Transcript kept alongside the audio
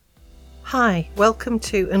Hi, welcome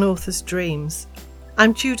to An Author's Dreams.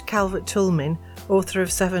 I'm Jude Calvert-Toulmin, author of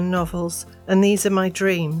 7 novels, and these are my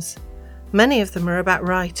dreams. Many of them are about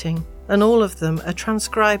writing, and all of them are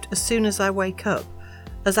transcribed as soon as I wake up,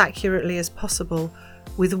 as accurately as possible,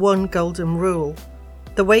 with one golden rule.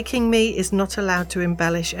 The waking me is not allowed to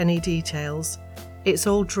embellish any details. It's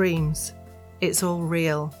all dreams. It's all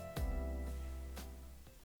real.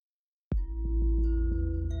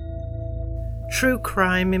 True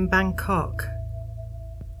crime in Bangkok.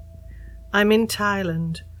 I'm in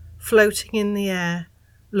Thailand, floating in the air,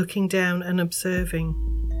 looking down and observing.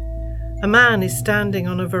 A man is standing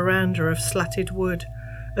on a veranda of slatted wood,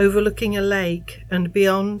 overlooking a lake and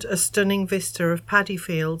beyond a stunning vista of paddy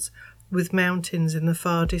fields with mountains in the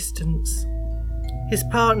far distance. His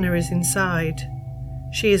partner is inside.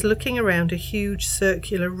 She is looking around a huge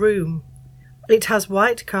circular room. It has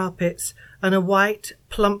white carpets and a white,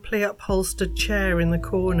 plumply upholstered chair in the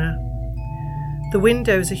corner. The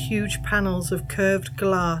windows are huge panels of curved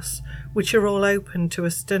glass, which are all open to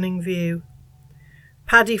a stunning view.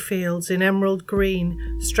 Paddy fields in emerald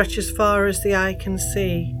green stretch as far as the eye can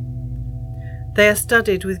see. They are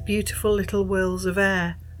studded with beautiful little whirls of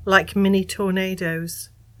air, like mini tornadoes.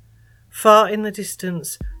 Far in the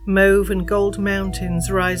distance, mauve and gold mountains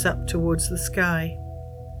rise up towards the sky.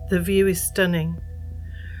 The view is stunning.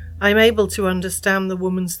 I am able to understand the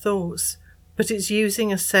woman's thoughts, but it's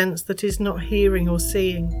using a sense that is not hearing or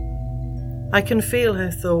seeing. I can feel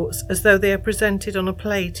her thoughts as though they are presented on a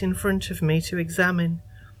plate in front of me to examine.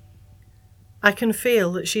 I can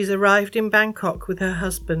feel that she's arrived in Bangkok with her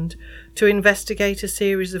husband to investigate a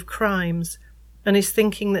series of crimes and is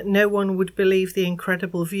thinking that no one would believe the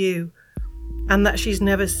incredible view, and that she's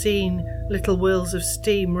never seen little whirls of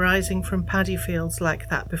steam rising from paddy fields like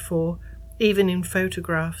that before, even in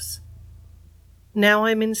photographs. Now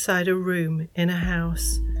I'm inside a room in a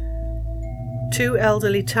house. 2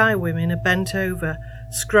 elderly Thai women are bent over,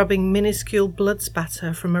 scrubbing minuscule blood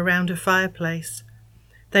spatter from around a fireplace.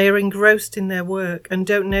 They are engrossed in their work and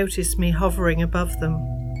don't notice me hovering above them.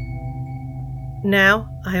 Now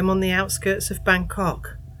I am on the outskirts of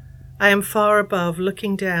Bangkok. I am far above,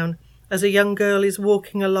 looking down, as a young girl is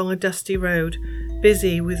walking along a dusty road,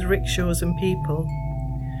 busy with rickshaws and people.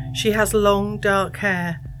 She has long, dark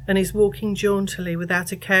hair and is walking jauntily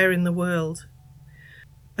without a care in the world.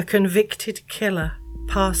 A convicted killer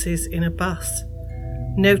passes in a bus,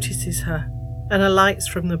 notices her, and alights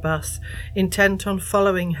from the bus, intent on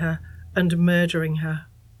following her and murdering her.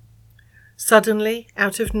 Suddenly,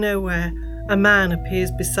 out of nowhere, a man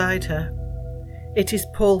appears beside her. It is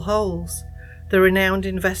Paul Holes, the renowned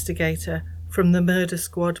investigator from the Murder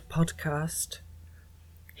Squad podcast.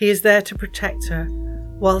 He is there to protect her,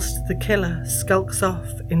 whilst the killer skulks off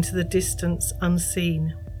into the distance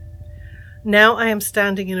unseen. Now I am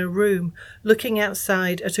standing in a room, looking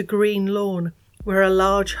outside at a green lawn where a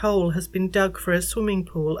large hole has been dug for a swimming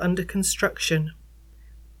pool under construction.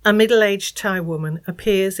 A middle-aged Thai woman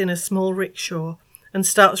appears in a small rickshaw and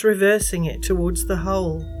starts reversing it towards the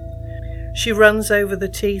hole. She runs over the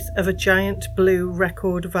teeth of a giant blue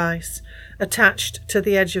record vise attached to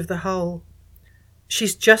the edge of the hole.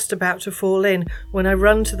 She's just about to fall in when I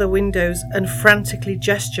run to the windows and frantically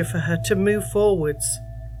gesture for her to move forwards.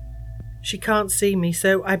 She can't see me,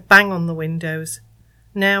 so I bang on the windows.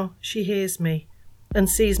 Now she hears me and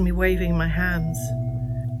sees me waving my hands.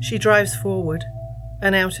 She drives forward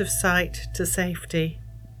and out of sight to safety.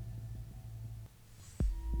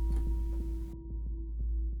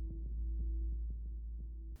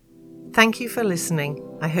 Thank you for listening.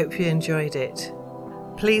 I hope you enjoyed it.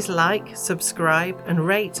 Please like, subscribe and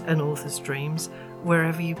rate An Author's Dreams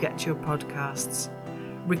wherever you get your podcasts.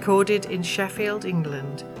 Recorded in Sheffield,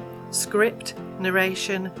 England. Script,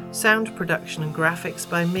 narration, sound production and graphics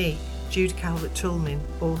by me, Jude Calvert-Toulmin,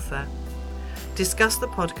 author. Discuss the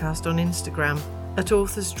podcast on Instagram at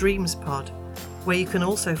Author's Dreams Pod, where you can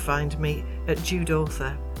also find me at Jude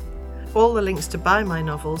Author. All the links to buy my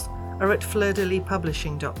novels are at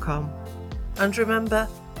fleurdelyspublishing.com. And remember,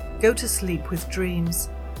 go to sleep with dreams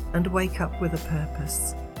and wake up with a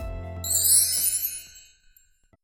purpose.